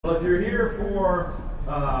Well, if you're here for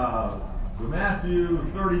the Matthew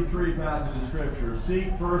 33 passage of Scripture,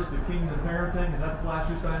 seek first the kingdom of parenting. Is that the class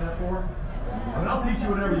you signed up for? I mean, I'll teach you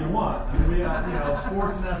whatever you want. I mean, we got,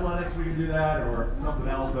 sports and athletics, we can do that, or something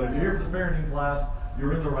else. But if you're here for the parenting class,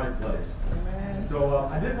 you're in the right place. So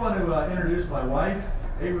I did want to introduce my wife,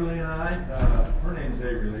 Avery and I. Her name is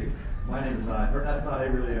Avery. My name is not. That's not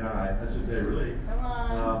Avery and I. That's just Avery.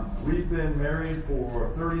 We've been married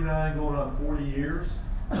for 39, going on 40 years.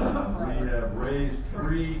 We have raised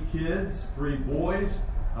 3 kids, 3 boys.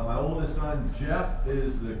 My oldest son, Jeff,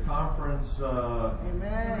 is the conference director.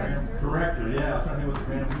 Yeah, I was trying to think what the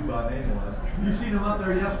Grand Poobah name was. You seen him up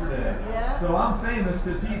there yesterday. Yeah. So I'm famous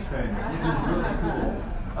because he's famous, which is really cool.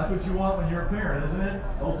 That's what you want when you're a parent, isn't it?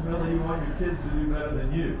 Ultimately, you want your kids to do better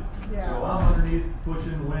than you. Yeah. So I'm underneath,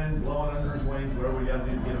 pushing the wind, blowing under his wings, whatever we got to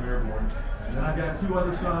do to get him airborne. And then I've got 2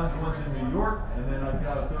 other sons, one's in New York, and then I've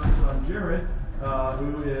got a 3rd son, Jared,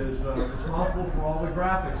 who is responsible for all the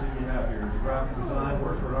graphics that we have here. He's a graphic design,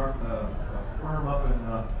 works for our firm up in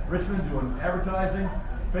Richmond doing advertising.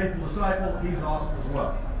 Faithful disciple, he's awesome as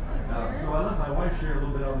well. So I let my wife share a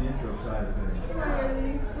little bit on the intro side of things.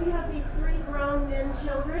 We have these 3 grown men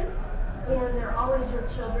children, and they're always your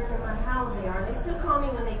children no matter how they are. They still call me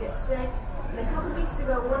when they get sick. And a couple weeks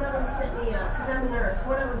ago, one of them sent me, because I'm a nurse,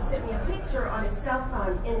 one of them sent me a picture on his cell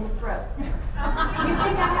phone in his throat. You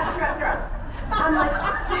think I have strep throat? I'm like,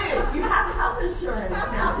 dude, you have health insurance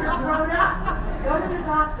now. You're grown up. Go to the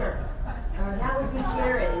doctor. That would be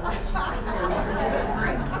Jared, in case you see him. He's doing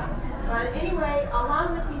great. But anyway,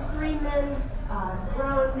 along with these 3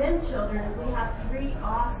 grown men children, we have 3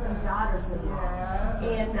 awesome daughters-in-law.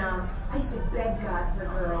 And I used to beg God for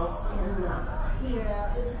girls, and he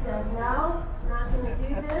just said, no, not going to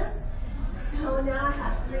do this. So now I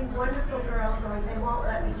have 3 wonderful girls, and they won't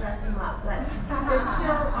let me dress them up, but they're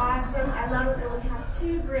still awesome. I love it. And we have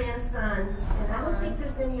 2 grandsons, and I don't think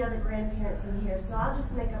there's any other grandparents in here, so I'll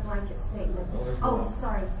just make a blanket statement. Oh,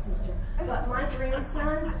 sorry, sister. But my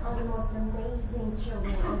grandsons are the most amazing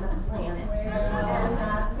children on the planet.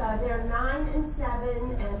 And so they're 9 and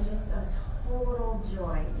 7, and just a total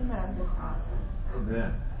joy. It's awesome.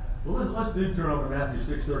 Amen. Well, let's turn over to Matthew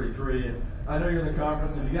 6:33. And I know you're in the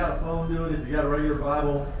conference. If you got a phone, do it. If you got a regular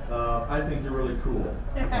Bible, I think you're really cool.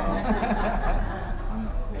 We do.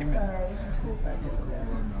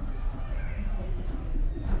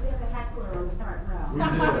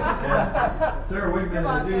 Yeah. Sarah Wigman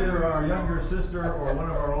is either our younger sister or one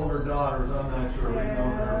of our older daughters. I'm not sure. We've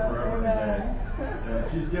known her forever and a day.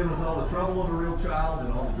 She's given us all the trouble of a real child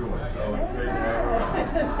and all the joy. So it's great to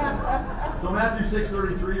have her. So Matthew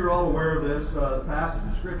 6:33, you're all aware of this passage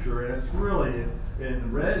of Scripture, and it's really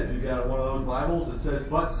in red, if you've got one of those Bibles, it says,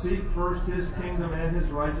 "But seek first His kingdom and His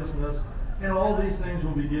righteousness, and all these things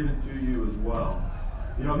will be given to you as well."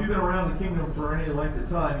 You know, if you've been around the kingdom for any length of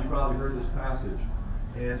time, you've probably heard this passage.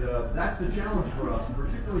 And that's the challenge for us,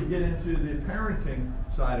 particularly get into the parenting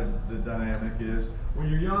side of the dynamic is when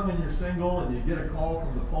you're young and you're single and you get a call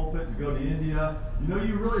from the pulpit to go to India,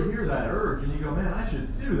 you really hear that urge and you go, man, I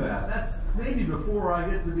should do that. That's maybe before I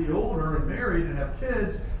get to be older and married and have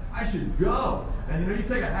kids, I should go. And you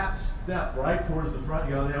take a half step right towards the front,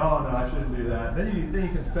 you go, oh no, I shouldn't do that. Then you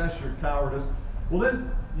confess your cowardice. Well,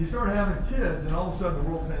 then you start having kids and all of a sudden the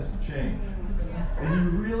world tends to change. And you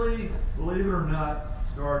really, believe it or not,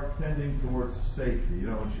 start tending towards safety,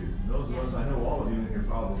 don't you? Those of us, I know all of you in here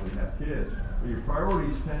probably have kids, but your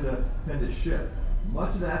priorities tend to shift.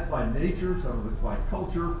 Much of that's by nature, some of it's by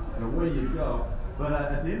culture, and away you go. But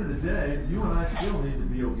at the end of the day, you and I still need to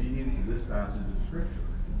be obedient to this passage of Scripture.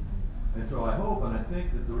 And so I hope and I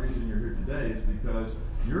think that the reason you're here today is because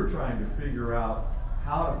you're trying to figure out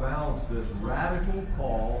how to balance this radical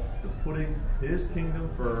call to putting His kingdom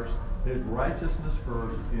first, His righteousness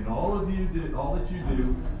first, in all that you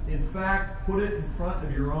do. In fact, put it in front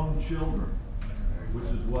of your own children, which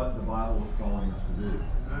is what the Bible is calling us to do.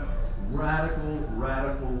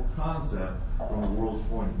 Radical concept from the world's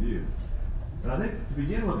point of view. And I think to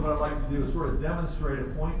begin with, what I'd like to do is sort of demonstrate a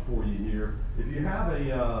point for you here. If you have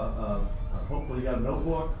hopefully you got a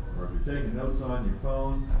notebook, or if you're taking notes on your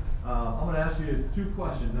phone, I'm going to ask you 2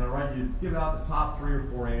 questions, and I'd like you to give out the top 3 or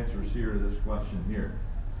 4 answers here to this question here.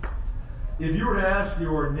 If you were to ask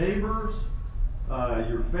your neighbors,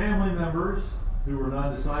 your family members who are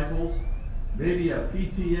non-disciples, maybe a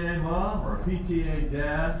PTA mom or a PTA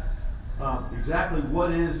dad, exactly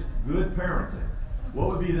what is good parenting? What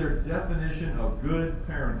would be their definition of good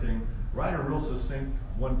parenting? Write a real succinct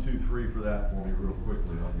 1, 2, 3 for that for me real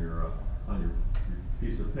quickly on your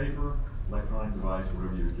piece of paper, electronic device,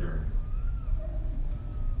 whatever you're carrying.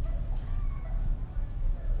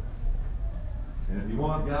 And if you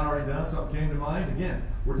want God already done, something came to mind, again,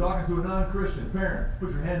 we're talking to a non-Christian parent.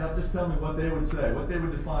 Put your hand up, just tell me what they would say, what they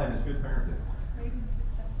would define as good parenting.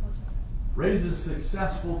 Raises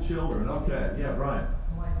successful children. Okay, yeah, Brian.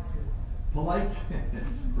 Polite kids.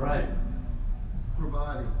 Right.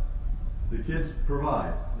 Providing. The kids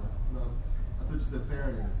provide. No, I thought you said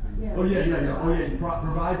parenting. So Yeah. Oh, yeah. Oh, yeah, you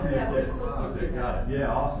provide for your kids. Okay, got it.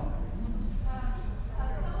 Yeah, awesome.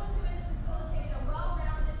 Someone who has facilitated a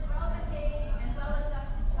well-rounded, well-behaved, and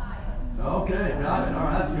well-adjusted child. Okay, got it. All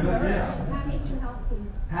right, that's good. Yeah. Happy and healthy.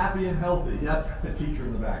 Happy and healthy. Yeah, that's a teacher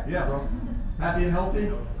in the back. Yeah, bro. Happy and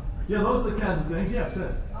healthy? Yeah, those are the kinds of things. Yeah, sis.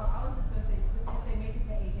 Oh, I was just going to say, if they make it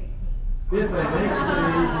to age 18. If they make it to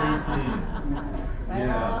age 18.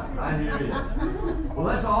 Yeah, I hear you. Well,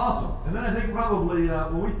 that's awesome. And then I think probably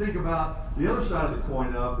when we think about the other side of the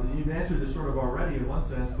coin you've answered this sort of already in one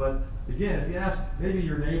sense, but again, if you ask maybe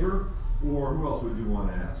your neighbor, or who else would you want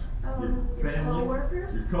to ask? Your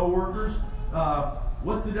coworkers? Your coworkers.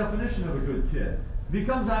 What's the definition of a good kid? If he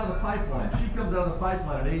comes out of the pipeline, she comes out of the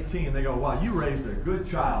pipeline at 18, they go, wow, you raised a good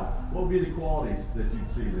child. What would be the qualities that you'd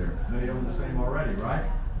see there? Many of them the same already, right?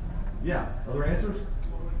 Yeah. Other answers?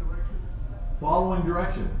 Following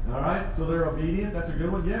direction. All right. So they're obedient. That's a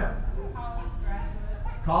good one. Yeah.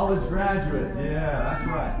 College graduate. Yeah, that's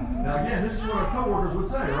right. Now again, this is what our coworkers would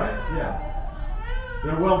say, right? Yeah.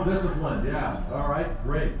 They're well disciplined. Yeah. All right.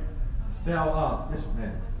 Great. Now, this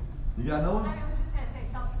man, you got another one? I was just going to say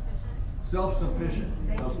self-sufficient.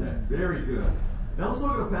 Self-sufficient. Okay. Very good. Now let's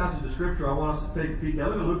look at a passage of scripture I want us to take a peek at.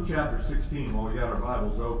 Look at Luke chapter 16 while we got our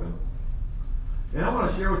Bibles open. And I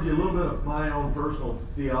want to share with you a little bit of my own personal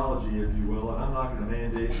theology, if you will, and I'm not going to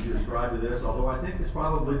mandate you ascribe to this, although I think it's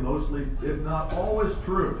probably mostly, if not always,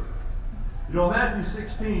 true. You know, in Matthew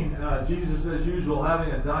 16, Jesus, as usual,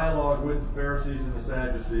 having a dialogue with the Pharisees and the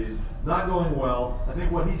Sadducees, not going well. I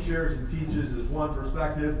think what he shares and teaches is one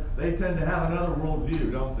perspective. They tend to have another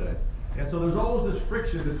worldview, don't they? And so there's always this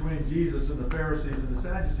friction between Jesus and the Pharisees and the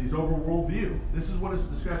Sadducees over worldview. This is what his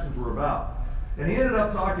discussions were about. And he ended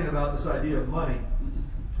up talking about this idea of money.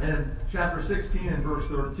 And in chapter 16 and verse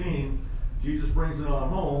 13, Jesus brings it on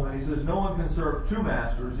home, and he says, no one can serve two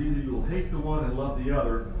masters. Either you will hate the one and love the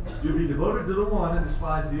other. You'll be devoted to the one and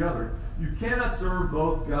despise the other. You cannot serve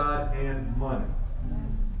both God and money.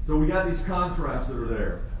 So we got these contrasts that are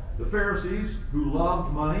there. The Pharisees, who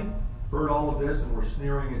loved money, heard all of this and were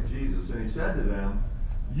sneering at Jesus. And he said to them,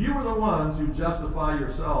 you are the ones who justify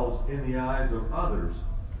yourselves in the eyes of others,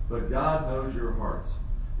 but God knows your hearts.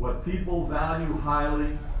 What people value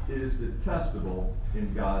highly is detestable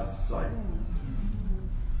in God's sight.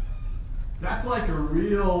 That's like a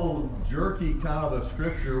real jerky kind of a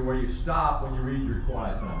scripture where you stop when you read your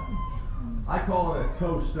quiet time. I call it a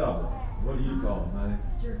toe stubber. What do you call it, honey?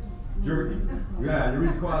 Jerky. Yeah, you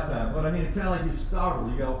read quiet time. But I mean, it's kind of like you startle.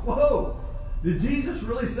 You go, whoa! Did Jesus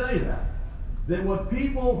really say that? That what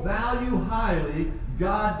people value highly,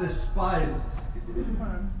 God despises.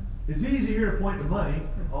 It's easy here to point to money,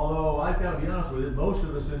 although I've got to be honest with you, most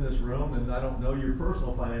of us in this room, and I don't know your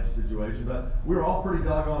personal financial situation, but we're all pretty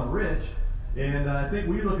doggone rich. And I think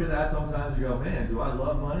we look at that sometimes and go, man, do I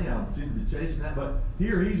love money? I seem to be chasing that. But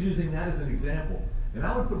here he's using that as an example. And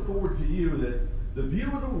I would put forward to you that the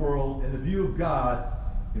view of the world and the view of God,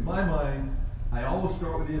 in my mind, I always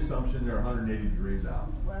start with the assumption they're 180 degrees out.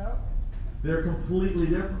 Well, they're completely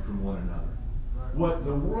different from one another. What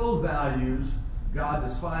the world values, God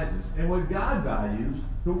despises. And what God values,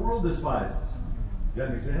 the world despises. You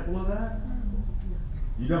got an example of that?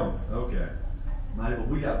 You don't? Okay.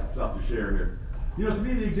 We got stuff to share here. You know, to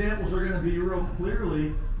me, the examples are going to be real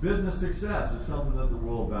clearly business success is something that the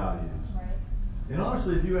world values. And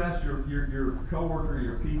honestly, if you ask your coworker,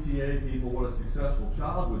 your PTA people what a successful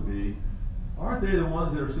child would be, aren't they the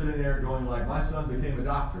ones that are sitting there going like, my son became a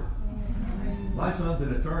doctor. My son's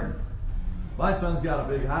an attorney. My son's got a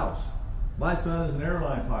big house. My son is an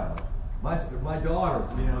airline pilot. My daughter,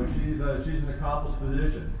 you know, she's an accomplished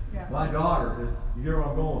physician. Yeah. My daughter, you get where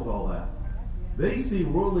I'm going with all that. They see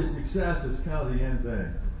worldly success as kind of the end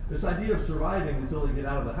thing. This idea of surviving until they get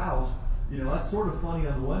out of the house, you know, that's sort of funny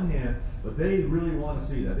on the one hand, but they really want to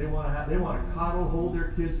see that. They want to coddle, hold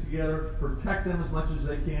their kids together, protect them as much as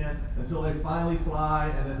they can until they finally fly,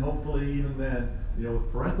 and then hopefully even then, you know,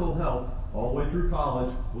 with parental help, all the way through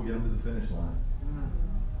college, we'll get them to the finish line.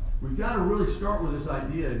 We've got to really start with this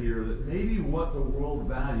idea here that maybe what the world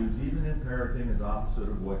values, even in parenting, is opposite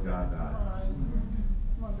of what God values.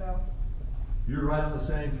 come on, Dale. You're right on the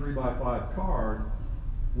same 3x5 card.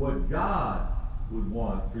 What God would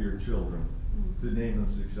want for your children to name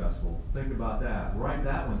them successful. Think about that. Write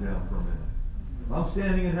that one down for a minute. If I'm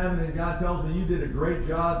standing in heaven and God tells me, you did a great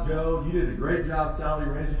job, Joe, you did a great job, Sally,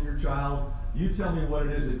 raising your child, you tell me what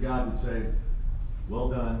it is that God would say, well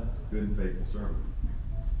done, good and faithful servant.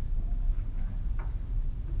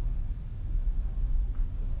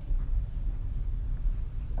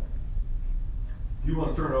 If you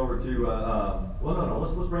want to turn over to,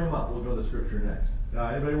 let's bring them up. We'll go to the scripture next.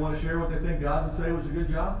 Anybody want to share what they think God would say was a good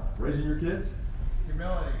job raising your kids?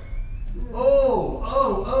 Humility.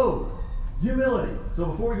 Humility. So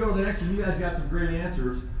before we go to the next one, you guys got some great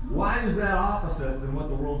answers. Why is that opposite than what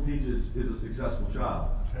the world teaches is a successful child?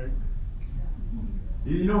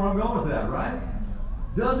 You know where I'm going with that, right?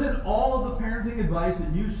 Doesn't all of the parenting advice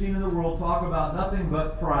that you've seen in the world talk about nothing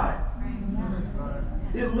but pride?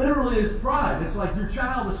 It literally is pride. It's like your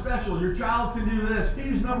child is special. Your child can do this.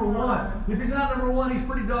 He's number one. If he's not number one, he's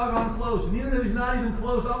pretty doggone close. And even if he's not even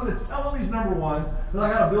close, I'm going to tell him he's number one. But I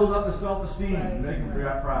got to build up his self-esteem and make him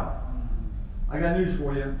proud. I got news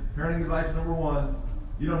for you. Parenting advice number one: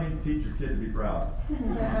 you don't need to teach your kid to be proud. You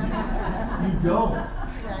don't.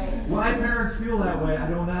 Why parents feel that way, I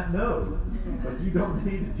do not know. But you don't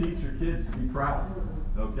need to teach your kids to be proud.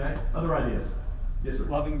 Okay? Other ideas? Yes, sir.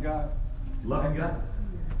 Loving God. Loving God.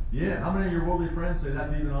 Yeah. How many of your worldly friends say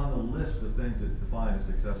that's even on the list of things that define a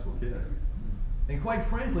successful kid? And quite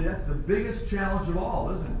frankly, that's the biggest challenge of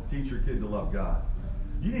all, isn't it? Teach your kid to love God.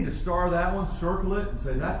 You need to star that one, circle it, and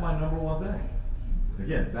say, that's my number one thing.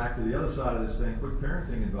 Again, back to the other side of this thing, quick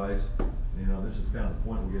parenting advice. You know, this is kind of the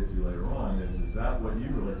point we'll get to later on, is that what you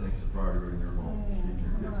really think is a priority in your home? Teaching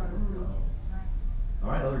your kids to love God. All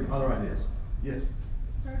right, other ideas? Yes?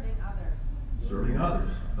 Serving others. Serving others.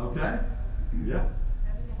 Okay? Yeah.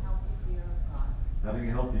 Having a healthy fear of God. Having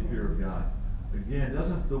a healthy fear of God. Again,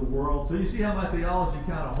 doesn't the world... So you see how my theology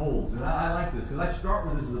kind of holds. And I like this, because I start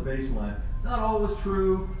with this as a baseline. Not always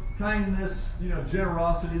true. Kindness,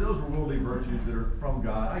 generosity, those are worldly virtues that are from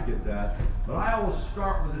God. I get that. But I always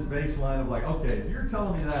start with this baseline of like, okay, if you're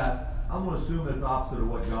telling me that, I'm going to assume it's opposite of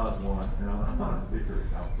what God's want, and I'm going to figure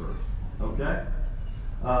it out first. Okay?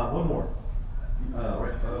 One more.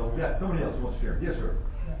 Yeah, somebody else wants to share. Yes, sir.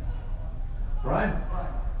 Brian?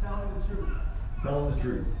 Telling the truth. Telling the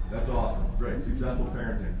truth. That's awesome. Great. Successful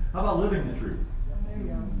parenting. How about living the truth?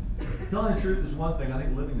 Telling the truth is one thing. I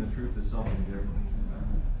think living the truth is something different.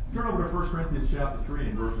 Turn over to 1 Corinthians chapter 3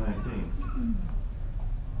 and verse 19.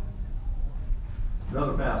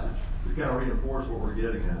 Another passage to kind of reinforce what we're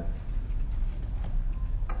getting at.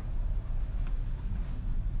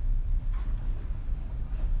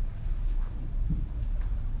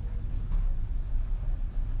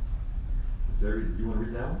 Sarah, do you want to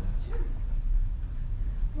read that one? Sure.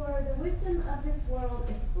 For the wisdom of this world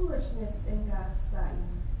is foolishness in God's sight.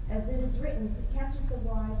 As it is written, He catches the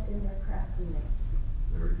wise in their craftiness.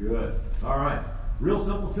 Very good. All right. Real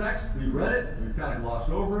simple text. We read it. We've kind of glossed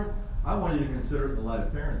over it. I want you to consider it in the light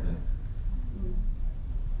of parenting.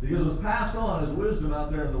 Because what's passed on as wisdom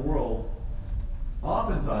out there in the world,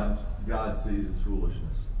 oftentimes God sees as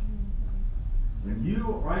foolishness. And you,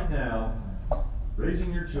 right now,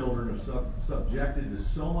 raising your children are subjected to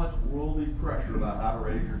so much worldly pressure about how to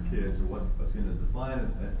raise your kids or what's going to define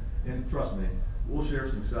it. And trust me, we'll share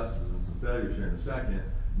some successes and some failures here in a second.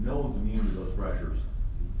 No one's immune to those pressures.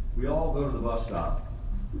 We all go to the bus stop.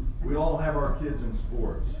 We all have our kids in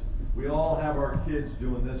sports. We all have our kids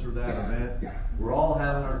doing this or that event. We're all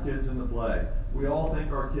having our kids in the play. We all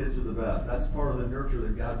think our kids are the best. That's part of the nurture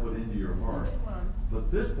that God put into your heart.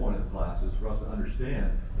 But this point in the class is for us to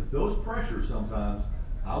understand that those pressures sometimes,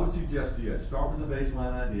 I would suggest to you, start with the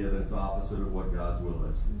baseline idea that it's opposite of what God's will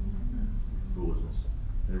is. Foolishness.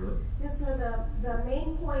 Yes, so the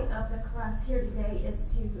main point of the class here today is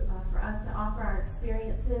for us to offer our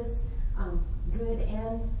experiences, good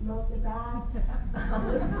and mostly bad,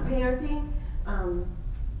 with parenting.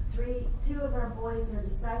 Two of our boys are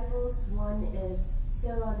disciples. One is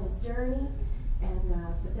still on his journey,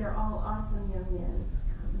 but they're all awesome young men.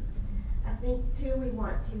 I think too we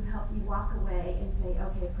want to help you walk away and say,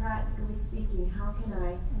 okay, practically speaking, how can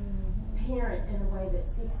I parent in a way that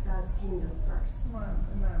seeks God's kingdom first?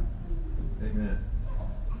 Amen.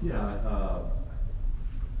 Yeah,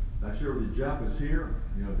 I shared with you, Jeff is here,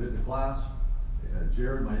 did the class.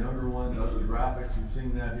 Jared, my younger one, does the graphics. You've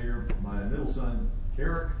seen that here. My middle son,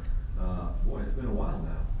 Eric, boy, it's been a while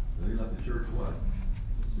now. He left the church,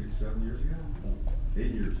 6, 7 years ago?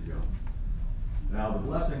 8 years ago. Now, the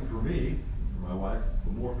blessing for me, for my wife,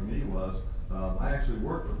 but more for me was, I actually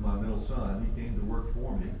worked with my middle son. He came to work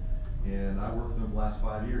for me, and I worked with him the last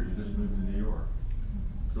 5 years. He just moved to New York.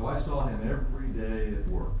 So I saw him every day at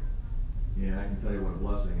work. And I can tell you what a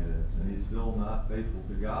blessing it is. And he's still not faithful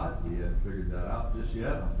to God. He hasn't figured that out just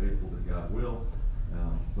yet. I'm faithful that God will.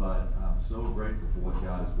 But I'm so grateful for what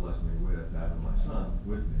God has blessed me with, having my son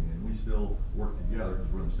with me. And we still work together because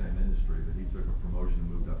we're in the same industry. But he took a promotion and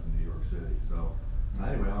moved up to New York City. So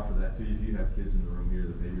anyway, I offer that to you. If you have kids in the room here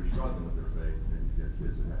that maybe you're struggling with their faith, maybe you have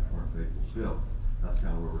kids that aren't faithful still, that's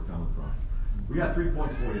kind of where we're coming from. We got 3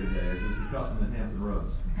 points for you today, as is the custom in Hampton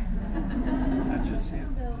Roads.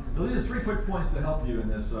 So these are 3 quick points to help you in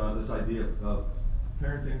this idea of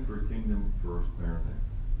parenting for kingdom first parenting.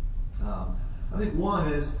 I think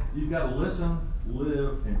one is you've got to listen,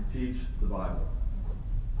 live, and teach the Bible.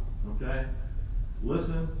 Okay?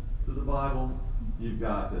 Listen to the Bible. You've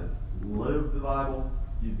got to live the Bible.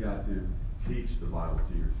 You've got to teach the Bible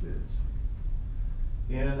to your kids.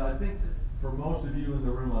 And I think that for most of you in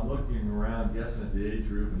the room, I'm looking around, guessing at the age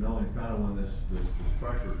group, and knowing kind of when this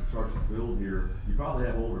pressure starts to build here, you probably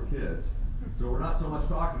have older kids. So we're not so much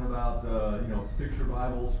talking about, picture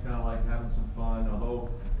Bibles, kind of like having some fun, although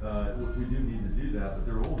we do need to do that, but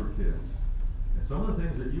they're older kids. And some of the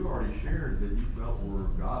things that you already shared that you felt were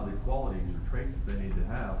godly qualities or traits that they need to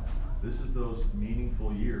have, this is those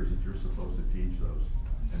meaningful years that you're supposed to teach those.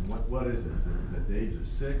 And what is it? Is it at the age of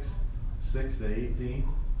 6 to 18?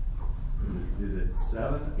 Is it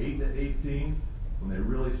 8 to 18? When they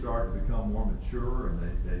really start to become more mature and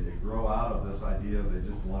they grow out of this idea of they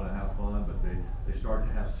just want to have fun, but they start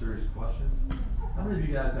to have serious questions. How many of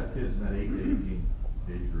you guys have kids in that 8 to 18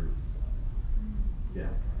 age group? Yeah,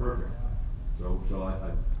 perfect. So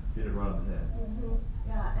I hit it right on the head. Mm-hmm.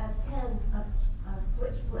 Yeah, at 10, a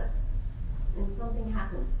switch flips and something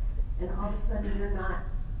happens, and all of a sudden you're not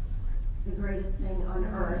the greatest thing on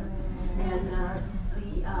earth, and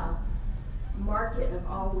the market of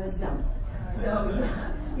all wisdom. So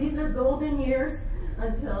yeah, these are golden years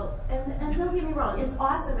until, and don't get me wrong, it's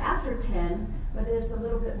awesome after 10, but there's a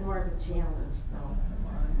little bit more of a challenge. So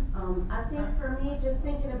I think for me, just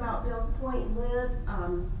thinking about Bill's point, live,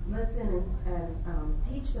 listen, and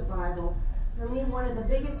teach the Bible. For me, one of the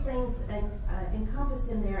biggest things encompassed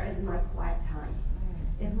in there is my quiet time.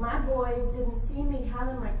 If my boys didn't see me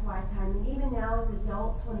having my quiet time, and even now as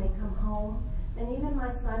adults when they come home, and even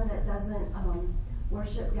my son that doesn't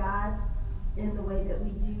worship God in the way that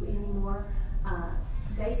we do anymore,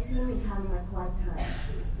 they see me having my quiet time,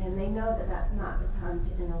 and they know that that's not the time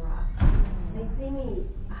to interrupt. They see me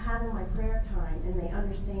having my prayer time, and they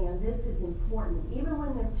understand this is important. Even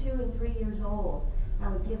when they're 2 and 3 years old, I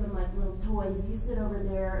would give them like little toys. You sit over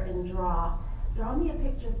there and draw me a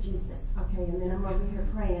picture of Jesus, okay? And then I'm over here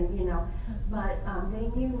praying, But they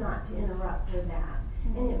knew not to interrupt for that.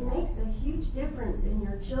 And it makes a huge difference in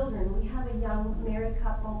your children. We have a young married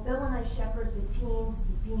couple. Bill and I shepherd the teens,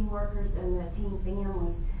 the teen workers, and the teen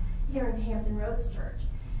families here in Hampton Roads Church.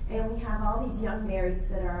 And we have all these young marrieds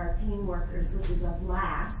that are our teen workers, which is a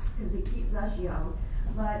blast because it keeps us young.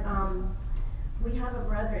 But we have a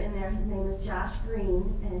brother in there. His name is Josh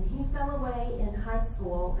Green, and he fell away in high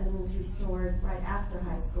school and was restored right after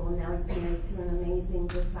high school. And now he's married to an amazing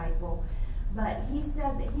disciple. But he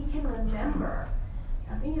said that he can remember,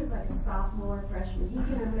 I think he was like a sophomore, freshman. He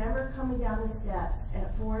can remember coming down the steps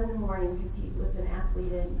at 4 in the morning because he was an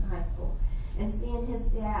athlete in high school, and seeing his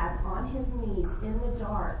dad on his knees in the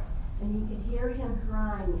dark, and he could hear him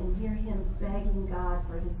crying and hear him begging God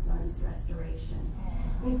for his son's restoration.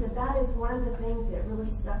 And he said that is one of the things that really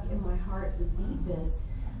stuck in my heart the deepest,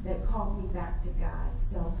 that called me back to God.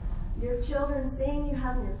 So your children seeing you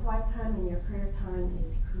having your quiet time and your prayer time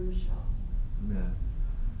is crucial. Amen.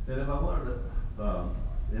 And if I wanted to,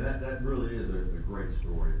 and that really is a great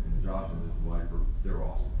story. And Josh and his wife, they're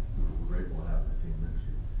awesome. We're grateful to have the team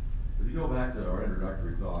ministry. If you go back to our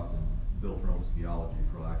introductory thoughts and Bill Throne's theology,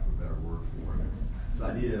 for lack of a better word for it, this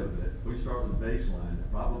idea that we start with the baseline that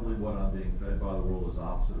probably what I'm being fed by the world is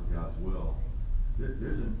opposite of God's will.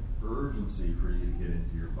 There's an urgency for you to get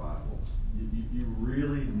into your Bibles. You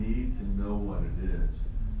really need to know what it is.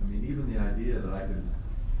 I mean, even the idea that I can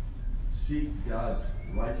seek God's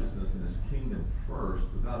righteousness and His kingdom first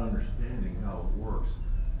without understanding how it works,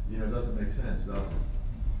 doesn't make sense, does it?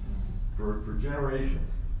 For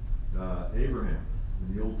generations, Abraham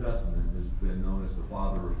in the Old Testament has been known as the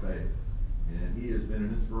father of faith, and he has been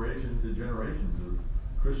an inspiration to generations of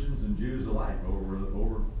Christians and Jews alike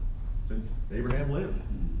over since Abraham lived.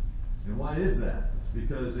 And why is that? It's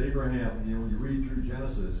because Abraham, when you read through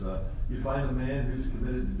Genesis, you find a man who's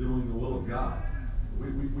committed to doing the will of God.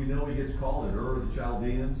 We know he gets called at Ur of the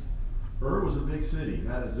Chaldeans. Ur was a big city. It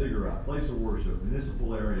had a ziggurat, place of worship,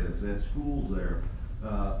 municipal areas. They had schools there.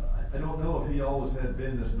 I don't know if he always had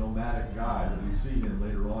been this nomadic guy that we see him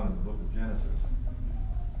later on in the book of Genesis.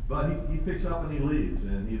 But he picks up and he leaves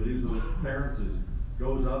with his parents,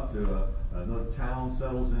 goes up to another town,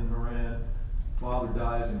 settles in Haran. Father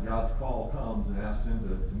dies, and God's call comes and asks him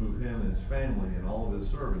to move him and his family and all of his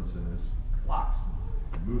servants and his flocks,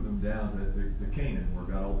 move them down to Canaan, where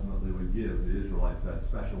God ultimately would give the Israelites that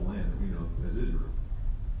special land that we know as Israel.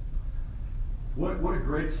 What a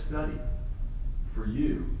great study for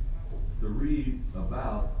you to read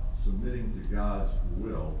about submitting to God's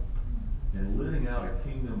will and living out a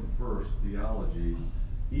kingdom-first theology,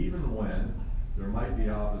 even when there might be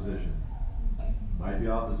opposition. Might be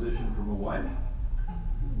opposition from a wife.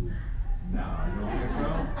 No, you don't think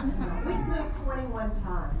so? We've moved 21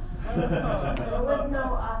 times. There was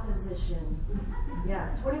no opposition.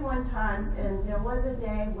 Yeah, 21 times. And there was a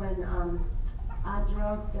day when I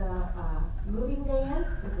drove the moving van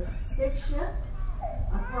with a stick shift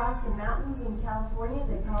across the mountains in California.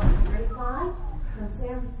 They call it the Grapevine, from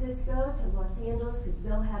San Francisco to Los Angeles, because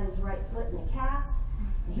Bill had his right foot in a cast.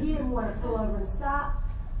 And he didn't want to pull over and stop.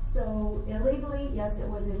 So illegally, yes, it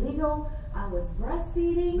was illegal. I was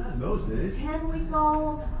breastfeeding. Not in those days.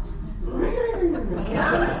 10-week-old.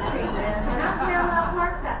 Down the street, man. And I parallel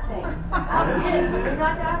parked that thing. I did. We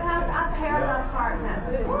got that house. I parallel parked that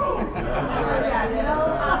moving van. So yeah, no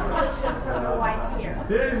opposition from the wife here.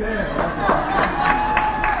 Amen.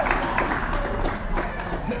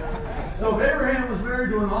 So if Abraham was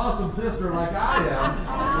married to an awesome sister like I am,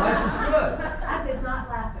 life is good. I did not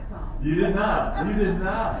laugh at God. You did not. You did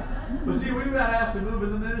not. But see, we got asked to move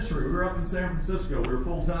in the ministry. We were up in San Francisco. We were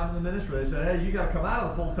full-time in the ministry. They said, hey, you got to come out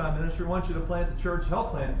of the full-time ministry. We want you to plant the church,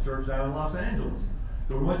 help plant the church down in Los Angeles.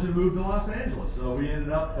 So we want you to move to Los Angeles. So we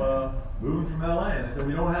ended up moving from LA. And they said,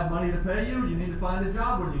 we don't have money to pay you. You need to find a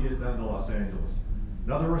job when you get down to Los Angeles.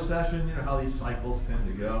 Another recession, you know how these cycles tend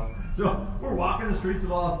to go. So we're walking the streets of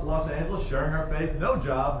Los Angeles, sharing our faith. No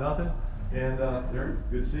job, nothing. And there,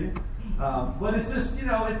 good to see you. But it's just, you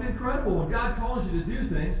know, it's incredible. When God calls you to do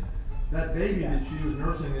things, that baby that she was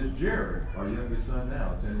nursing is Jared, our youngest son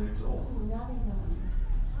now, 10 weeks old.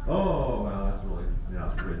 Oh, well, that's really,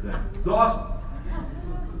 it's a great thing. It's awesome.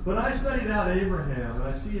 But I studied out Abraham, and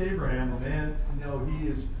I see Abraham, a man, you know, he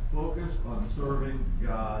is focused on serving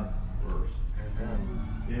God first.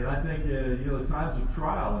 And I think, you know, the times of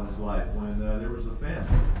trial in his life when there was a famine,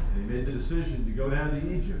 and he made the decision to go down to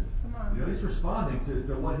Egypt. You know, he's responding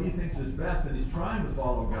to what he thinks is best, and he's trying to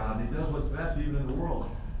follow God, and he does what's best even in the world.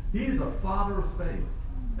 He is a father of faith.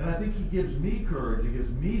 And I think he gives me courage, he gives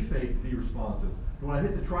me faith to be responsive. And when I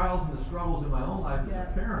hit the trials and the struggles in my own life as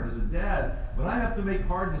a parent, as a dad, when I have to make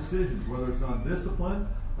hard decisions, whether it's on discipline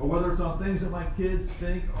or whether it's on things that my kids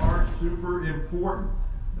think are super important,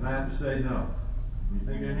 and I have to say no. You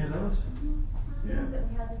think any of those? Yeah. Things that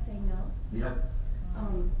we had to say no? Yep.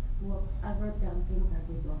 Well, I wrote down things I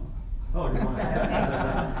did wrong. Oh, you want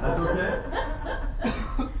that's okay?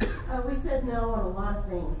 We said no on a lot of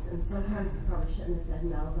things, and sometimes we probably shouldn't have said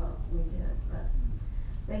no, but we did. But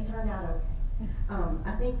they turned out okay.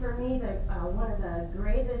 I think for me, one of the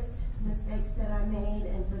gravest mistakes that I made,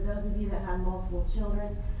 and for those of you that have multiple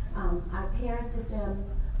children, I parented them,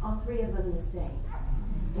 all three of them, the same.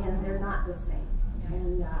 And they're not the same.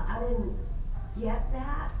 And I didn't get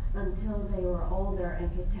that until they were older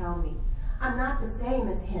and could tell me, I'm not the same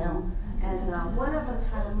as him. And one of them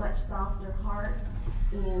had a much softer heart,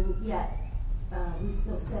 and yet we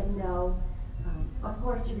still said no. Of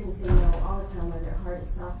course, you're going to say no all the time, whether their heart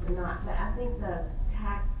is soft or not. But I think the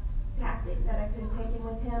tactic that I could have taken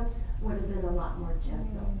with him would have been a lot more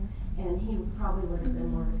gentle, and he probably would have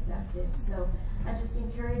been more receptive. So I just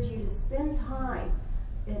encourage you to spend time,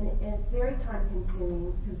 and it's very time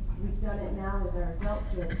consuming because we've done it now with our adult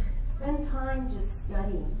kids. Spend time just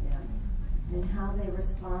studying them and how they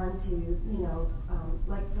respond to, you know,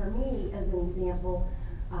 like for me as an example,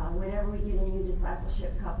 whenever we get a new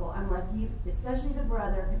discipleship couple, I'm like you, especially the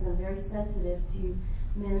brother, because I'm very sensitive to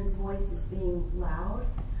men's voices being loud.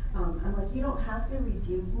 I'm like, you don't have to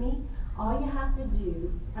rebuke me. All you have to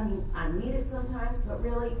do, I mean, I need it sometimes, but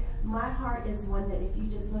really, my heart is one that if you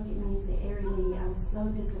just look at me and say, Ari Lee, I'm so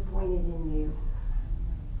disappointed in you.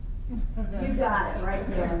 You got it right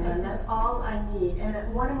there, man. That's all I need.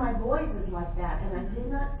 And one of my boys is like that, and I did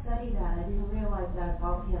not study that. I didn't realize that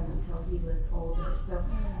about him until he was older. So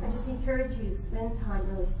I just encourage you to spend time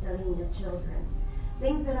really studying your children.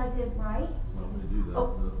 Things that I did right. Well, we do that.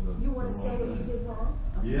 Oh, you want to say that you did wrong?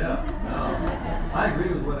 Okay. Yeah, no. I agree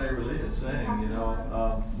with what Ari Lee is saying, you know.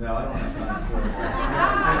 Now, I don't have time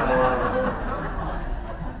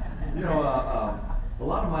to you know, a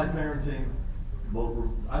lot of my parenting,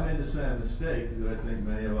 I made the same mistake that I think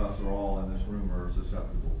many of us are all in this room are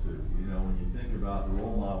susceptible to. You know, when you think about the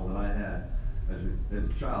role model that I had as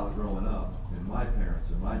a child growing up, and my parents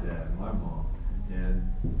and my dad and my mom. And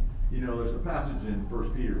there's a passage in 1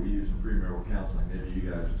 Peter we use in premarital counseling. Maybe you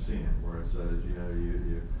guys have seen it, where it says,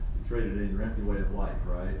 you traded in your empty way of life,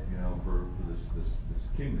 right? For this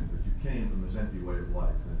kingdom, but you came from this empty way of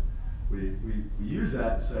life. And we use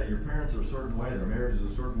that to say your parents are a certain way, their marriage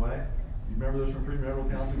is a certain way. You remember this from premarital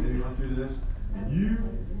counseling? Maybe you went through this, and you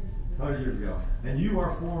 100 years ago, and you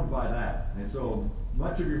are formed by that. And so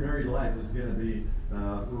much of your married life is going to be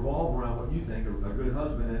revolve around what you think a good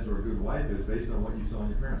husband is or a good wife is based on what you saw in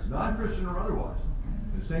your parents, non-Christian or otherwise.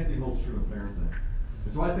 And the same thing holds true in parenting.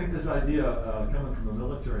 And so I think this idea, coming from a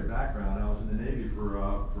military background, I was in the Navy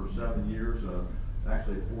for 7 years,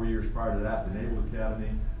 actually 4 years prior to that, the Naval Academy.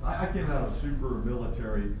 I came out of a super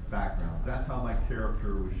military background. That's how my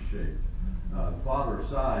character was shaped. Father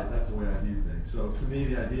aside, that's the way I view things. So to me,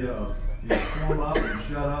 the idea of form up and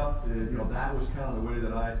shut up, that was kind of the way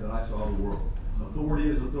that I saw the world. Authority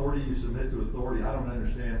is authority. You submit to authority. I don't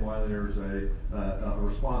understand why there's a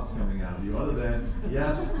response coming out of you other than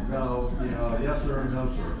yes, no, yes sir, no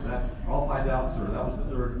sir. That's I'll find out, sir. That was the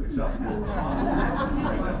third acceptable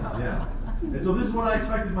response. Yeah. And so this is what I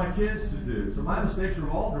expected my kids to do. So my mistakes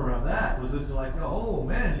revolved around that. It's like, oh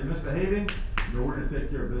man, you're misbehaving. We're going to take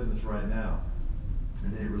care of business right now.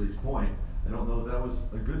 And Neighborly's point, I don't know that was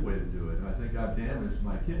a good way to do it. And I think I've damaged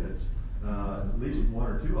my kids, at least one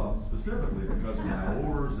or two of them specifically, because of my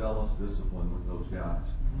overzealous discipline with those guys.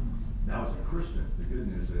 Now as a Christian, the good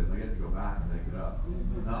news is I get to go back and make it up.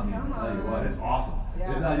 I mean, I'll tell you what, it's awesome.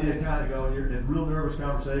 Yeah. This idea of kind of going, you're in real nervous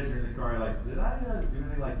conversation in the car, you're like, did I do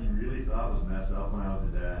anything like you really thought was messed up when I was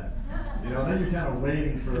a dad? Then you're kind of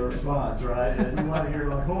waiting for the response, right? And you want to hear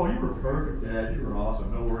like, oh, you were perfect, Dad. You were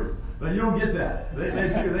awesome. No worries. But you don't get that.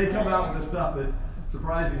 They come out with the stuff that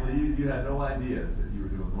surprisingly you had no idea that you were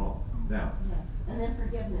doing wrong. Now, and then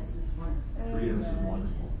forgiveness is wonderful. Forgiveness is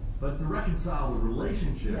wonderful. But to reconcile the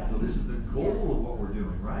relationship, so this is the goal of what we're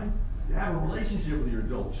doing, right? You have a relationship with your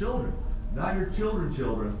adult children, not your children,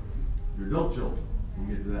 your adult children.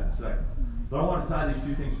 We'll get to that in a second. But I want to tie these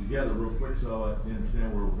two things together real quick so you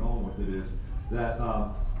understand where we're going with it is that,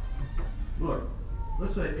 look,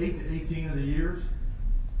 let's say 8 to 18 of the years,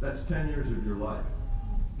 that's 10 years of your life.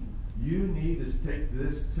 You need to take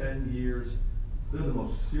this 10 years, they're the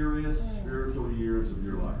most serious spiritual years of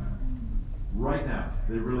your life. Right now,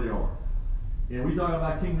 they really are. And we talk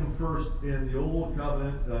about kingdom first in the old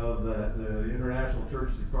covenant of the international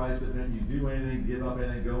churches of Christ. That meant you do anything, give up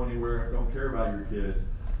anything, go anywhere, don't care about your kids.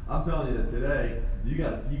 I'm telling you that today, you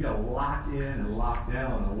got to lock in and lock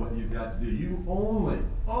down on what you've got to do. You only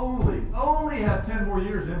have 10 more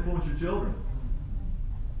years to influence your children.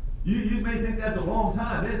 You may think that's a long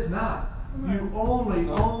time. It's not. You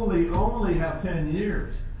only have 10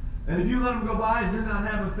 years. And if you let them go by and you're not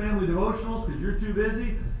having family devotionals because you're too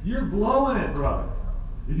busy, you're blowing it, brother.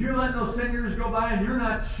 If you're letting those 10 years go by and you're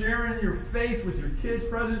not sharing your faith with your kids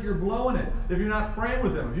present, you're blowing it. If you're not praying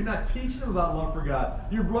with them, if you're not teaching them about love for God,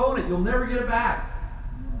 you're blowing it. You'll never get it back.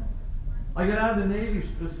 I got out of the Navy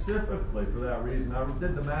specifically for that reason. I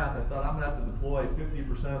did the math. I thought I'm going to have to deploy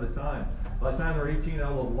 50% of the time. By the time they're 18,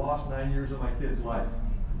 I will have lost 9 years of my kid's life.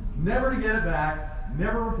 Never to get it back.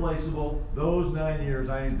 Never replaceable. Those 9 years,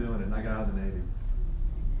 I ain't doing it. And I got out of the Navy.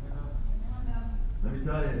 Let me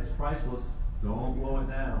tell you, it's priceless. Don't blow it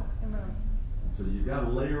now. So you've got to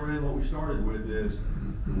layer in what we started with is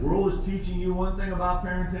the world is teaching you one thing about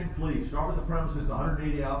parenting. Please start with the premise it's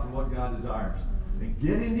 180 out from what God desires. And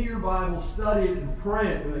get into your Bible, study it, and pray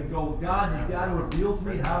it. And go, God, you've got to reveal to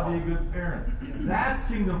me how to be a good parent. That's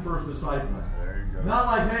kingdom first discipline. Not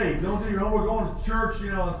like, hey, don't do your homework, going to church,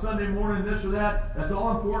 on Sunday morning, this or that. That's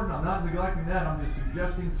all important. I'm not neglecting that. I'm just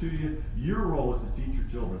suggesting to you, your role is to teach your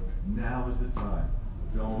children. Now is the time.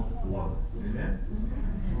 Don't blow it. Amen?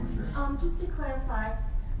 Just to clarify,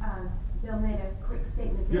 Bill made a quick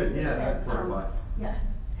statement. Good, that clarified.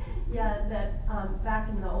 That back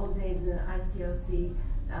in the old days in the ICOC,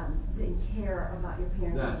 didn't care about your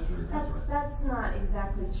parents. That's true. That's not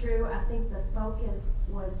exactly true. I think the focus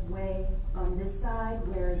was way on this side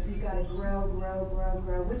where you got to grow,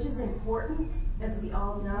 which is important, as we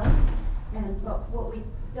all know. But what we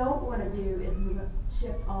don't want to do is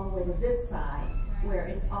shift all the way to this side, where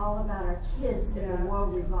it's all about our kids and the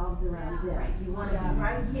world revolves around them. You want to be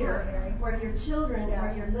right here, where your children,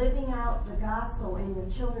 where you're living out the gospel and your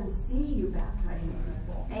children see you baptizing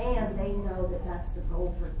people, and they know that that's the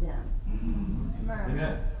goal for them.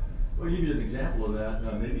 Amen. Well, I'll give you an example of that.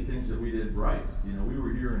 Maybe things that we did right. We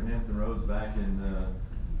were here in Hampton Roads back in,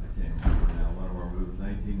 I can't remember now, one of our moves,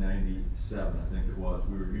 1997, I think it was.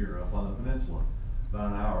 We were here up on the peninsula,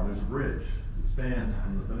 about an hour. There's a bridge. It's expand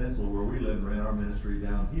from the peninsula where we lived, ran our ministry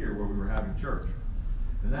down here where we were having church.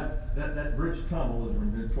 And that bridge tunnel is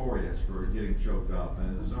notorious for getting choked up.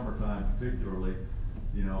 And in the summertime particularly,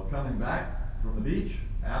 coming back from the beach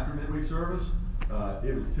after midweek service,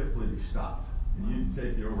 it would typically be stopped. And you'd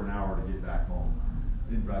take you over an hour to get back home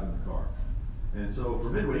in driving the car. And so for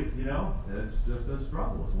midweek, it's just a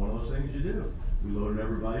struggle. It's one of those things you do. We loaded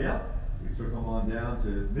everybody up. We took them on down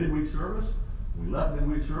to midweek service. We left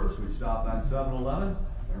midweek service. We stopped at 7-Eleven.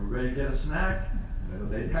 Everybody get a snack.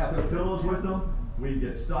 They'd have their pillows with them. We'd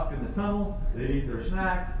get stuck in the tunnel. They'd eat their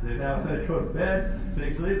snack. They'd go to bed,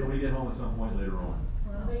 take sleep, and we'd get home at some point later on.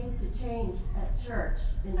 Well, they used to change at church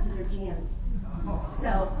into their jammies.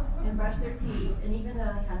 So, and brush their teeth, and even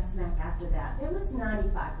though they had a snack after that, it was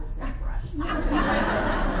 95% brush.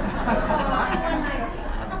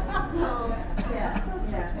 So, yeah.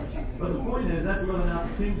 But the point is, that's living out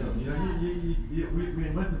the kingdom. We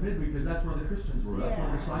went to midweek because that's where the Christians were. That's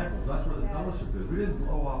where the disciples. That's where the fellowship is. We didn't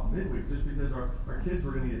blow off midweek just because our kids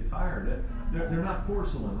were going to get tired. They're not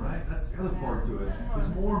porcelain, right? That's the other part to it. It's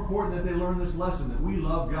more important that they learn this lesson, that we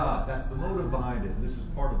love God. That's the motive behind it. This is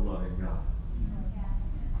part of loving God.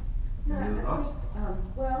 Any other thoughts?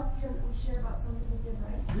 Well, can we share about something we did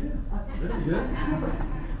right? Yeah, that'd be good.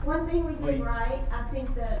 One thing we did Please. right, I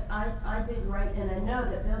think that I did right, and I know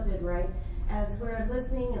that Bill did right, as we're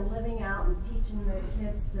listening and living out and teaching the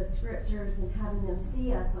kids the scriptures and having them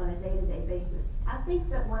see us on a day-to-day basis. I think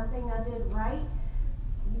that one thing I did right,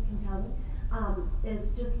 you can tell me, is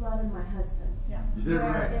just loving my husband. Yeah. You did it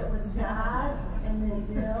Where right. it was God, and then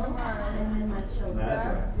Bill, and then my children. That's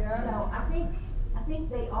right. So I think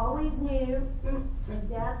they always knew if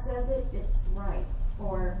Dad says it, it's right.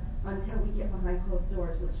 Or until we get behind closed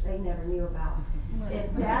doors, which they never knew about.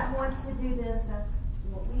 If Dad wants to do this, that's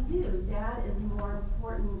what we do. Dad is more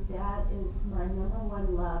important. Dad is my number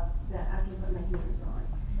one love that I can put my hands on.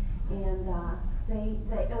 And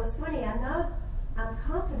it was funny. I know I'm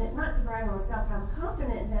confident, not to brag on myself, but I'm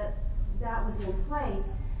confident that was in place.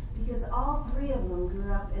 Because all three of them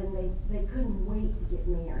grew up and they couldn't wait to get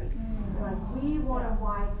married. Like, we want a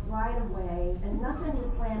wife right away, and nothing to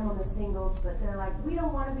slam on the singles, but they're like, we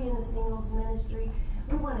don't want to be in the singles ministry.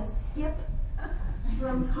 We want to skip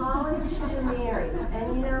from college to married.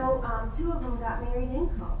 And two of them got married in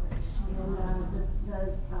college. And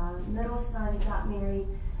the middle son got married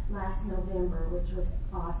last November, which was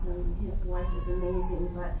awesome. His wife is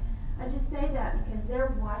amazing, but I just say that because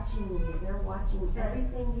they're watching you. They're watching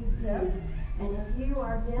everything you do. And if you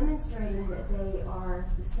are demonstrating that they are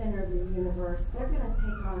the center of the universe, they're going to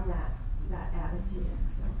take on that attitude.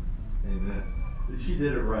 So. Amen. She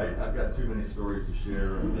did it right. I've got too many stories to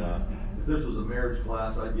share. And if this was a marriage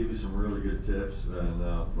class, I'd give you some really good tips. And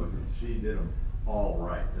because she did them all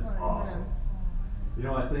right. That's awesome.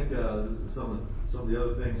 I think some of the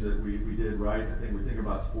other things that we did right, I think we think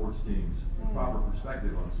about sports teams, proper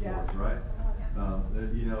perspective on sports, right?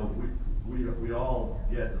 We all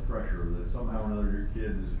get the pressure that somehow or another your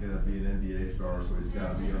kid is going to be an NBA star, so he's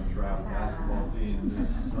got to be on the travel basketball team,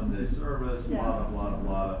 this Sunday service, blah, blah,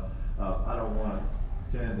 blah, blah. I don't want to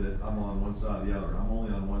pretend that I'm on one side or the other. I'm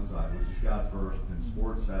only on one side, which is God first, and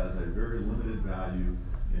sports has a very limited value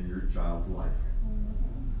in your child's life.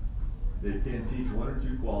 They can teach one or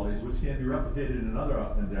two qualities, which can be replicated in other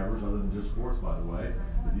endeavors other than just sports, by the way.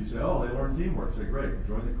 If you say, oh, they learn teamwork, say, great,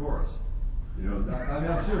 join the chorus.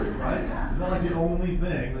 I'm serious, right? It's not like the only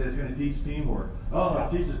thing that's going to teach teamwork. Oh,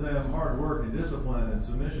 it teaches them hard work and discipline and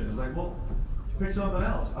submission. It's like, well, pick something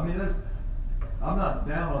else. I mean, I'm not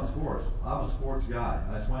down on sports. I'm a sports guy.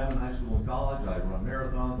 I swam in high school and college. I run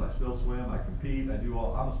marathons. I still swim. I compete.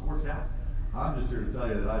 I'm a sports guy. I'm just here to tell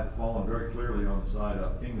you that I've fallen very clearly on the side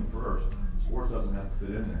of kingdom first. Sports doesn't have to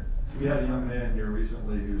fit in there. We had a young man here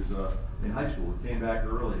recently who's in high school. He came back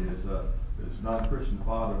early. His non-Christian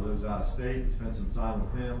father lives out of state. He spent some time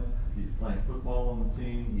with him. He's playing football on the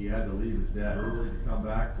team. He had to leave his dad early to come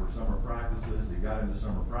back for summer practices. He got into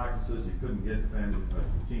summer practices. He couldn't get the family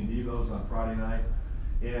team devos on Friday night.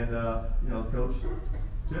 And, the coach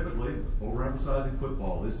typically overemphasizing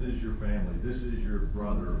football. This is your family. This is your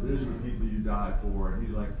brother. These are the people you died for. And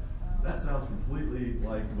he's like, that sounds completely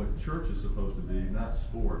like what church is supposed to be, not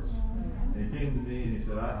sports. And he came to me and he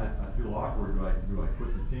said, I feel awkward. Do I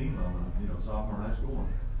quit the team? I'm sophomore in high school.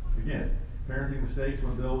 And again, parenting mistakes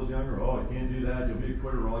when Bill was younger. Oh, you can't do that. You'll be a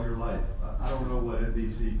quitter all your life. I don't know what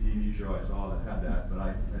NBC TV show I saw that had that,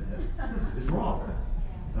 but it's wrong.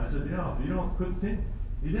 And I said, if you don't quit the team,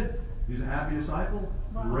 he did. He's a happy disciple,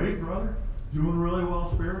 great brother, doing really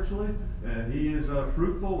well spiritually, and he is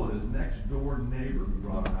fruitful with his next door neighbor who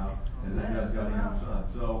brought him out, and that guy's got a young son.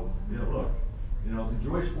 So, look, You know, to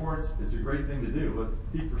enjoy sports, it's a great thing to do, but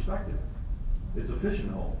keep perspective. It's a fishing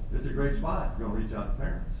hole. It's a great spot. Go reach out to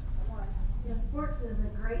parents. Yeah, sports is a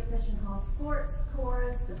great fishing hole. Sports,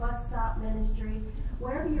 chorus, the bus stop ministry,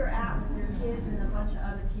 wherever you're at with your kids and a bunch of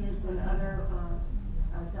other kids and other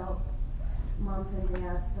adult moms and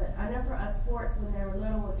dads. But I know for us, sports when they were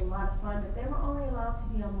little was a lot of fun, but they were only allowed to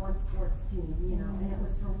be on one sports team, you know, and it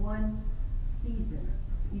was for one season.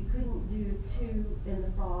 You couldn't do 2 in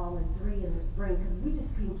the fall and 3 in the spring because we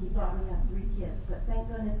just couldn't keep up. We have 3 kids, but thank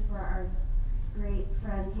goodness for our great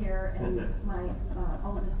friend here and my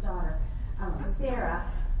oldest daughter, Sarah.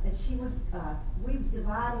 And she would, we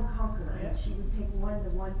divide and conquer, and she would take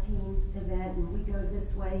one team event, and we go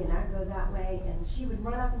this way, and I go that way, and she would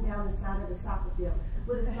run up and down the side of the soccer field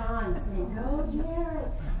with a sign saying, "Go Jared,"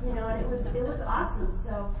 you know, and it was awesome.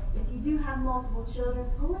 So if you do have multiple children,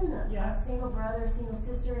 pull in a single brother, a single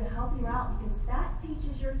sister to help you out, because that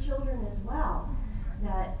teaches your children as well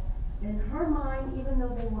that in her mind, even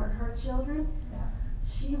though they weren't her children,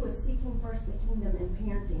 she was seeking first the kingdom and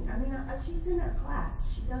parenting. I mean, she's in her class.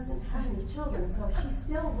 She doesn't have any children, so she's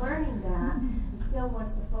still learning that and still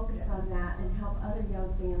wants to focus on that and help other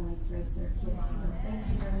young families raise their kids. So thank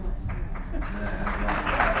you very much,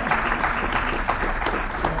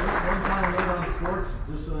 One final note on sports,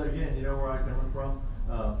 just so that, again, you know where I'm coming from.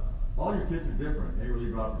 All your kids are different. They really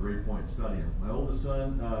brought up a great point studying. My oldest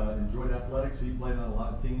son enjoyed athletics. He played on a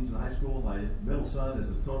lot of teams in high school. My middle son is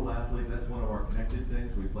a total athlete. That's one of our connected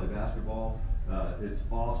things. We play basketball. It's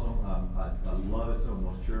awesome. I love it. Some of the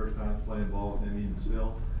most cherished times playing ball with him even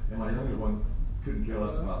still. And my younger one couldn't care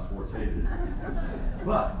less about sports, hated it.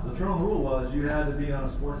 But the throne rule was you had to be on a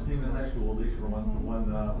sports team in high school at least for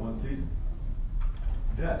one season.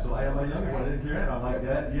 Yeah, so I have my younger one. I didn't care. I'm like,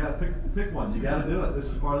 Dad, you got to pick one. You got to do it. This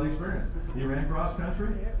is part of the experience. He ran cross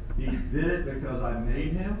country. He did it because I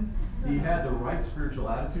made him. He had the right spiritual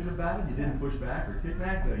attitude about it. He didn't push back or kick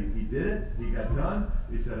back. He did it. He got done.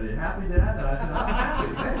 He said, "Are you happy, Dad?" And I said, "I'm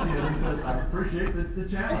happy. Thank you." And he says, "I appreciate the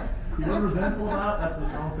challenge." He wasn't resentful about it. That's the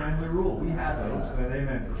strong family rule. We have those, and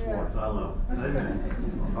amen for sports. I love it.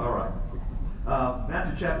 Amen. All right.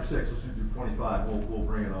 Matthew chapter 6. Let's do 25. We'll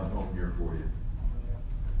bring it on home here for you.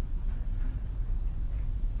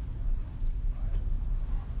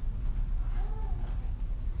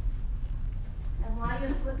 While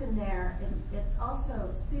you're flipping there, it's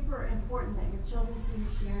also super important that your children see you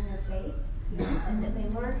sharing their faith and that they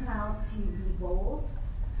learn how to be bold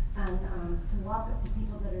and to walk up to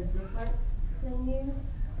people that are different than you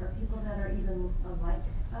or people that are even like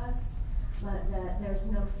us, but that there's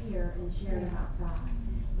no fear in sharing about God.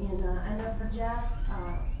 And I know for Jeff,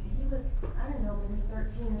 he was, I don't know, maybe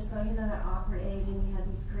 13 or so, you know, that awkward age, and he had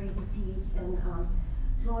these crazy teeth, and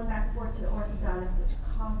going back and forth to the orthodontist, which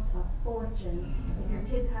cost a fortune. If your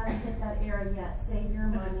kids haven't hit that era yet, save your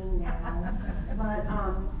money now. But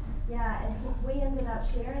yeah, and we ended up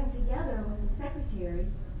sharing together with the secretary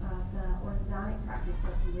of the orthodontic practice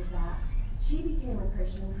that he was at. She became a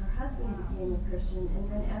Christian, her husband became a Christian,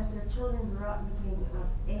 and then as their children grew up and became of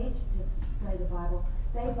age to study the Bible,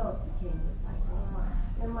 they both became disciples.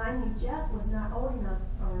 And mind you, Jeff was not old enough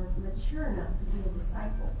or mature enough to be a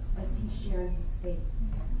disciple as he's sharing his faith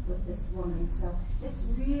with this woman. So it's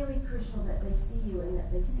really crucial that they see you and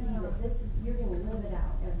that they see that this is, you're going to live it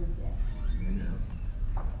out every day. Amen.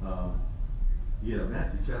 Yeah,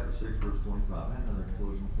 Matthew chapter 6, verse 25. I had another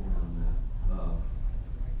closing point on that.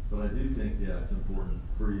 But I do think, it's important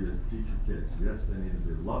for you to teach your kids. Yes, they need to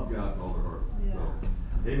do. Love God with all their heart. Yeah. So,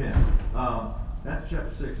 amen. Matthew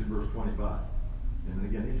chapter 6 and verse 25. And then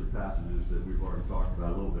again, these are passages that we've already talked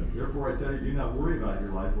about a little bit. Therefore I tell you, do not worry about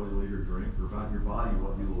your life, what you'll eat or drink, or about your body,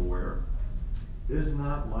 what you will wear. Is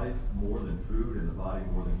not life more than food, and the body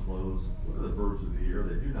more than clothes? Look at the birds of the air.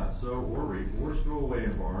 They do not sow or reap or store away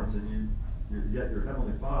in barns, and yet your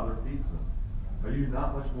heavenly Father feeds them. Are you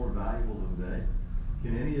not much more valuable than they?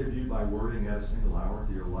 Can any of you, by worrying, add a single hour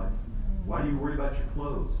to your life? Why do you worry about your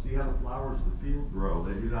clothes? See how the flowers of the field grow.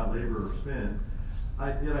 They do not labor or spin.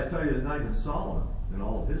 Yet I tell you that not even Solomon, in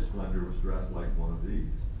all of his splendor, was dressed like one of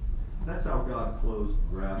these. That's how God clothes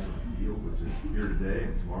the grass of the field, which is here today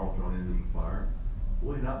and tomorrow thrown into the fire.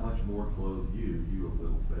 Will he not much more clothe you, you of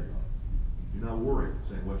little faith? Do not worry,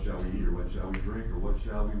 saying, what shall we eat, or what shall we drink, or what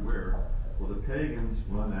shall we wear? For the pagans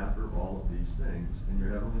run after all of these things, and your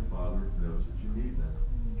heavenly Father knows that you need them.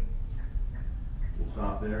 We'll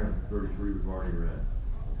stop there, and 33 we've already read.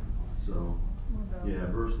 So,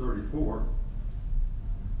 verse 34.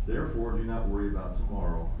 Therefore, do not worry about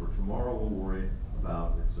tomorrow, for tomorrow will worry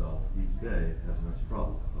about itself. Each day has enough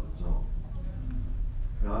trouble of its own.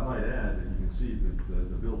 Now, I might add that you can see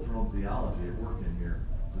the Bill Throne theology at work in here.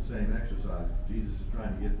 It's the same exercise. Jesus is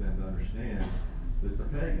trying to get them to understand that the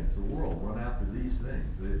pagans, the world, run after these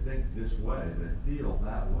things. They think this way. They feel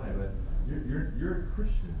that way. But you're a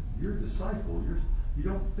Christian. You're a disciple. You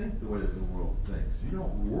don't think the way that the world thinks. You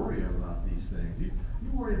don't worry about these things. You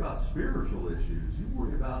worry about spiritual issues. You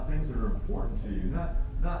worry about things that are important to you,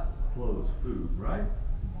 not clothes, food, right?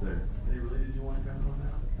 So, Lee, did you want to comment on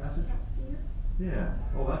that passage? Yeah.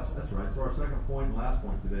 Oh, that's right. So our second point and last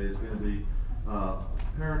point today is going to be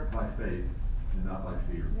parent by faith and not by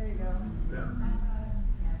fear. There you go.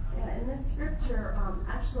 Yeah, in this scripture,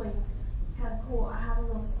 actually, it's kind of cool. I have a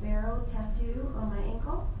little sparrow tattoo on my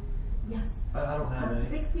ankle. Yes. I don't have any. I'm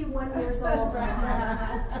 61 years old, and I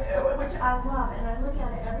have a tattoo, which I love, and I look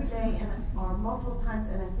at it every day, or multiple times,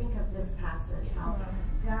 and I think of this passage, how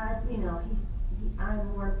God, I'm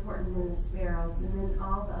more important than the sparrows, and then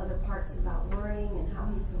all the other parts about worrying and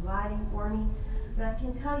how He's providing for me. But I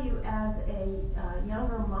can tell you, as a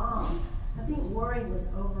younger mom, I think worry was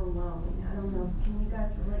overwhelming. I don't know, can you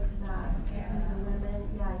guys relate to that? The women,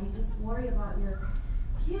 yeah, you just worry about your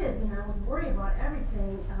kids, and I would worry about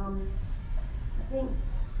everything. I think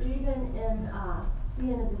even in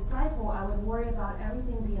being a disciple, I would worry about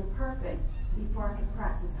everything being perfect before I could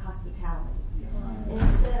practice hospitality. And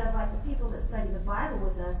instead of like the people that study the Bible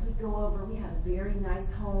with us, we go over, we had a very nice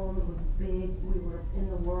home, it was big, we were in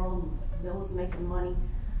the world, Bill was making money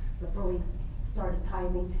before we started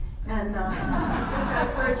tithing, and which I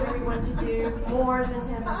encourage everyone to do, more than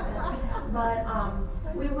 10%.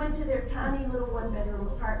 But we went to their tiny little one-bedroom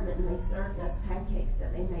apartment, and they served us pancakes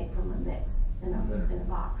that they made from a mix in a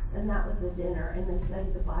box, and that was the dinner, and they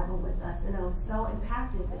studied the Bible with us, and I was so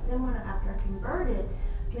impacted. But then after I converted,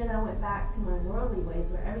 then I went back to my worldly ways,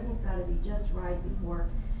 where everything's got to be just right before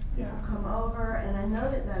people come over, and I know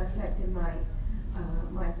that affected my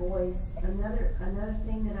boys. Another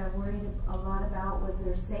thing that I worried a lot about was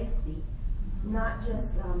their safety, not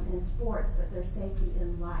just in sports, but their safety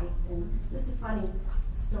in life. And just a funny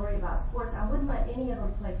story about sports: I wouldn't let any of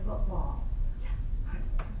them play football.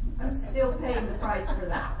 I'm still paying the price for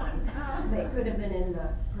that one. They could have been in the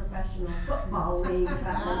professional football league if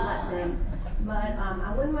I had let them. But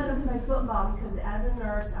I wouldn't let them play football because as a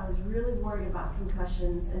nurse, I was really worried about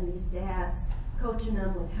concussions and these dads coaching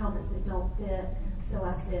them with helmets that don't fit. So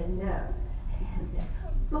I said no.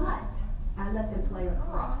 But I let them play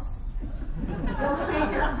lacrosse. Go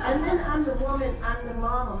figure. And then I'm the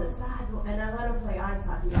mom on the side, and I let them play ice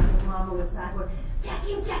hockey. I'm the mom on the side going, check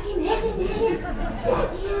him, hit him.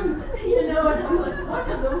 And I'm like, what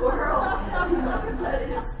in the world? And my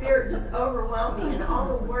competitive spirit just overwhelmed me, and all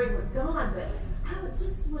the worry was gone, but I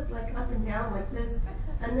just was like up and down like this.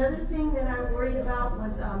 Another thing that I worried about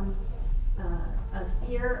was a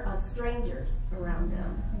fear of strangers around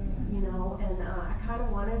them, and I kind of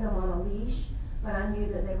wanted them on a leash, but I knew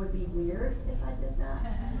that they would be weird if I did that.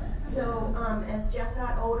 So as Jeff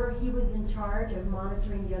got older, he was in charge of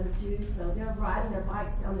monitoring the other two. So they're riding their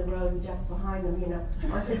bikes down the road, and Jeff's behind them,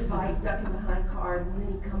 on his bike, ducking behind cars, and then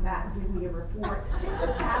he'd come back and give me a report.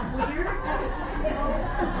 Isn't that weird? That's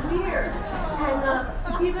so weird.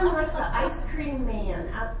 And even like the ice cream man,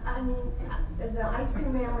 the ice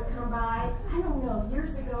cream man would come by. I don't know,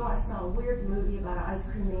 years ago I saw a weird movie about an ice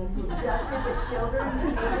cream man who abducted the children who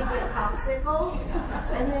came to get popsicles,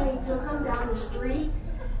 and then he took them down the street.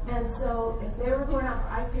 And so if they were going out for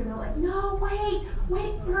ice cream, they're like, no,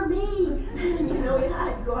 wait for me. And you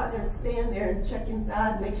had to go out there and stand there and check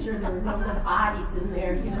inside and make sure there were no bodies in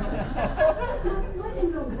there, What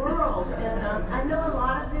in the world? And I know a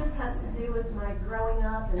lot of this has to do with my growing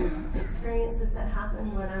up and experiences that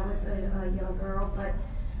happened when I was a young girl, but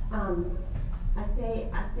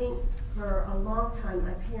I think for a long time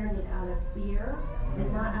I parented out of fear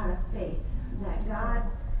and not out of faith, that God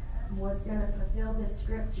was going to fulfill this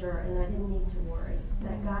scripture, and I didn't need to worry.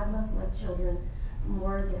 That God loves my children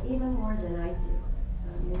even more than I do.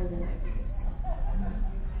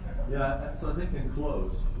 Yeah, so I think in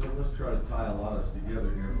close, let's try to tie a lot of this together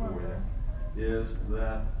here for you, is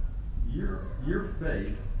that your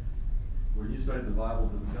faith, when you studied the Bible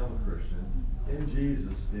to become a Christian, in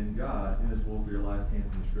Jesus, in God, in His will for your life, came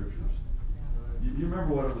from the Scriptures. You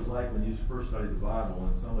remember what it was like when you first studied the Bible,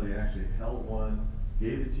 and somebody actually held one,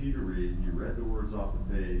 gave it to you to read, you read the words off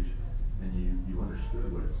the page, and you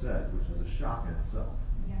understood what it said, which was a shock in itself.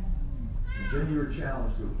 Yeah. And then you were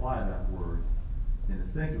challenged to apply that word and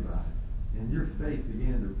to think about it. And your faith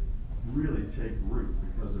began to really take root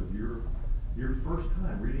because of your first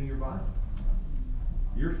time reading your Bible.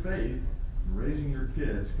 Your faith in raising your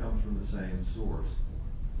kids comes from the same source.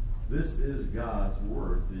 This is God's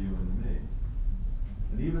word to you and to me.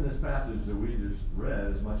 And even this passage that we just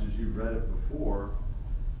read, as much as you've read it before,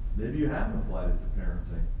 Maybe you haven't applied it to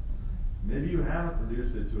parenting. Maybe you haven't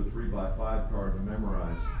reduced it to a 3x5 card to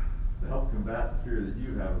memorize to help combat the fear that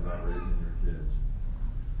you have about raising your kids.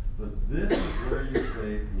 But this is where your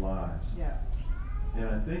faith lies. Yeah. And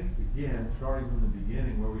I think, again, starting from the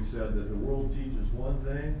beginning where we said that the world teaches one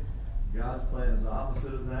thing, God's plan is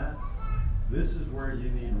opposite of that. This is where you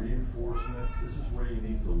need reinforcement. This is where you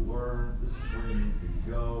need to learn. This is where you need to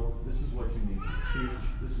go. This is what you need to teach.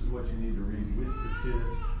 This is what you need to read with your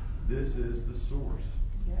kids. This is the source.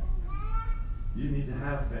 Yeah. You need to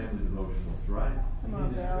have family devotionals, right? Come You on,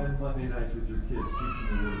 need to Dad. spend Monday nights with your kids teaching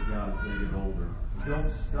the Word of God as they get older.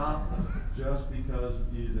 Don't stop them just because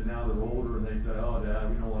now they're older and they say, oh, Dad,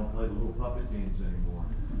 we don't want to play the little puppet games anymore.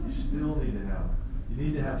 You still need to have them. You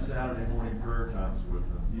need to have Saturday morning prayer times with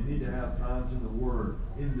them. You need to have times in the Word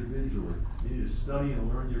individually. You need to study and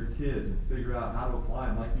learn your kids and figure out how to apply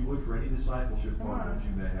them like you would for any discipleship partner that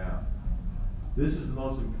you may have. This is the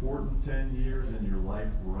most important 10 years in your life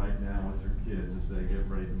right now with your kids as they get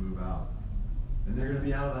ready to move out. And they're going to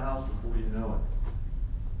be out of the house before you know it.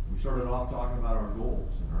 We started off talking about our goals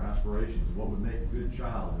and our aspirations and what would make a good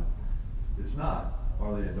child. It's not,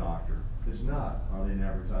 are they a doctor? It's not, are they in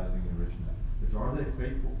advertising and enrichment? It's, are they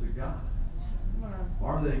faithful to God?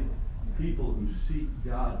 Are they people who seek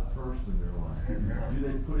God first in their life? Do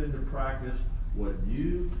they put into practice what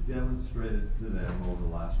you've demonstrated to them over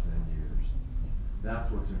the last 10 years?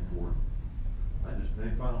 That's what's important.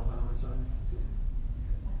 Any final comments on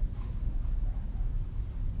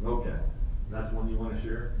it? Okay. That's one you want to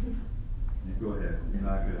share? You go ahead.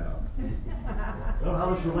 Knock it out. I don't know how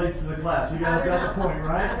this relates to the class. You guys got the point,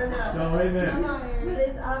 right? I don't know. No, amen. But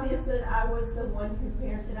it's obvious that I was the one who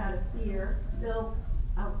parented out of fear. Bill,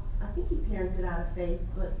 I think he parented out of faith,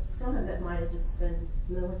 but some of it might have just been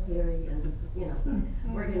military and,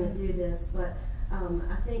 we're going to do this. But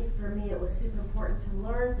I think for me it was super important to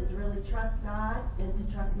learn to really trust God and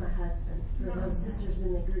to trust my husband. For those sisters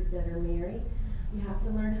in the group that are married, you have to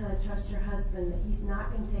learn how to trust your husband that he's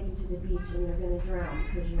not going to take you to the beach and you're going to drown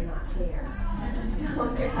because you're not there. So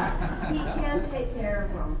he can take care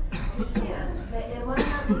of them. He can. It might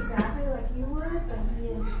not be exactly like you would, but he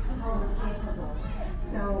is totally capable.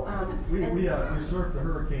 So we surfed the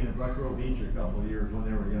hurricane at Buckrow Beach a couple of years when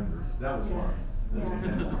they were younger. That was fun. Yeah.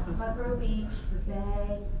 Buckrow Beach, the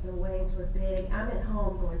bay, the waves were big. I'm at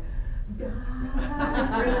home going,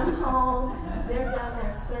 God, bring them home. They're down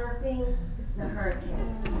there surfing the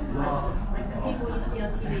hurricane. Like the people you see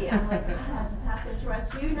on TV. I'm like, God, I just have to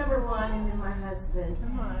trust you, number one, and then my husband.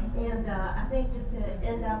 Come on. And I think just to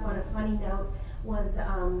end up on a funny note was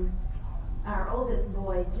our oldest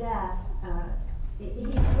boy, Jeff,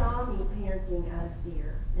 he saw me parenting out of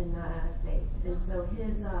fear and not out of faith. And so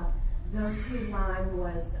his go-to line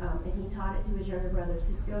was, and he taught it to his younger brothers,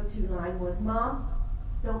 his go-to line was, Mom,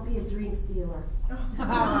 don't be a dream stealer. I'm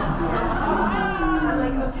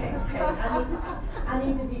like, okay. I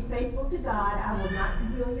need to be faithful to God. I will not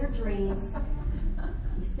steal your dreams.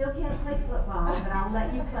 You still can't play football, but I'll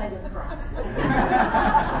let you play lacrosse.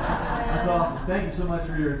 That's awesome. Thank you so much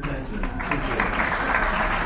for your attention. Appreciate it.